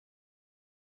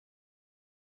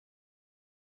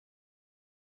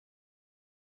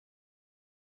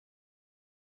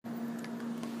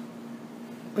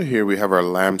Here we have our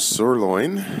lamb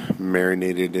sirloin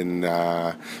marinated in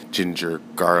ginger,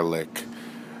 garlic,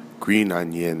 green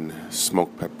onion,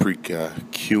 smoked paprika,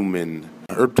 cumin,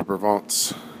 herb de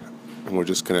Provence. And we're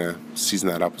just going to season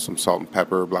that up with some salt and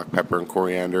pepper, black pepper and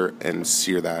coriander, and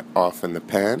sear that off in the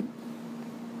pan.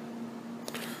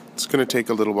 It's going to take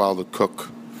a little while to cook.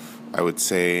 I would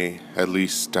say at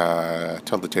least, tell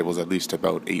the table's at least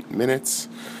about 8 minutes.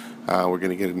 We're going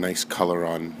to get a nice color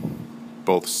on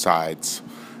both sides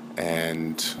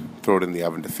and throw it in the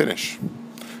oven to finish.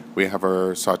 We have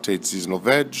our sauteed seasonal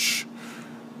veg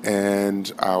and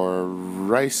our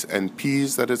rice and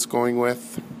peas that it's going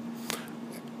with.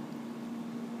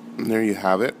 And there you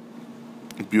have it.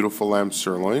 Beautiful lamb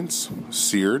sirloins,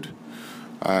 seared.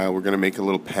 We're going to make a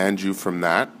little pan jus from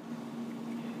that.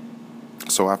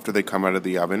 So after they come out of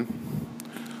the oven,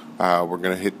 we're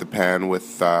going to hit the pan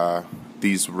with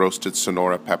these roasted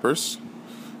Sonora peppers.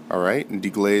 Alright, and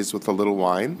deglaze with a little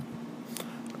wine.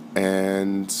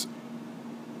 And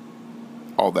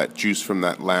all that juice from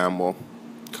that lamb will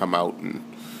come out and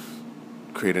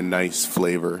create a nice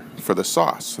flavor for the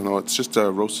sauce. You know, it's just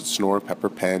a roasted Sonora pepper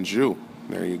pan jus.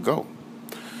 There you go.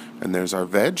 And there's our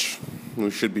veg. We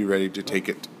should be ready to take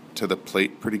it to the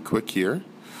plate pretty quick here.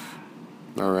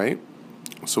 Alright,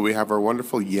 so we have our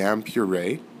wonderful yam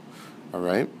puree.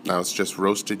 Alright, now it's just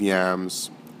roasted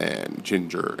yams and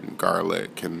ginger and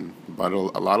garlic and a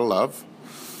lot of love.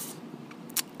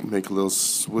 Make a little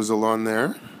swizzle on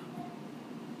there.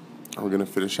 We're going to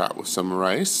finish out with some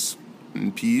rice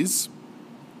and peas.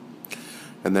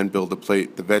 And then build the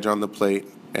plate, the veg on the plate,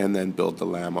 and then build the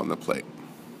lamb on the plate.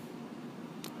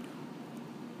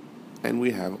 And we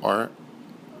have our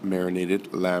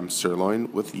marinated lamb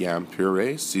sirloin with yam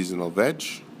puree, seasonal veg,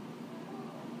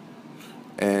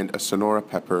 and a Sonora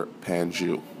pepper pan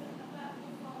jus.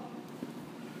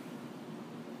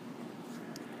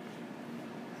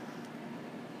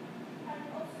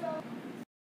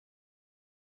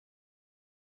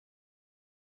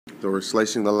 So we're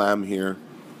slicing the lamb here,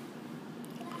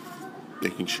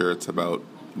 making sure it's about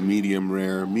medium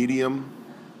rare, medium.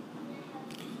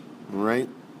 Alright,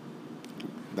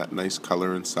 that nice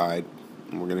color inside,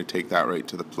 and we're going to take that right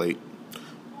to the plate.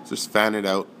 Just fan it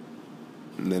out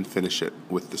and then finish it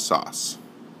with the sauce.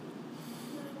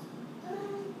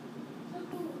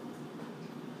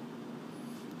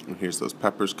 And here's those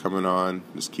peppers coming on,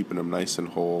 just keeping them nice and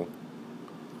whole,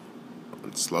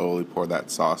 and slowly pour that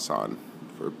sauce on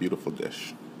for a beautiful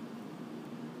dish.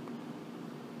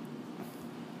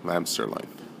 Lamb sirloin.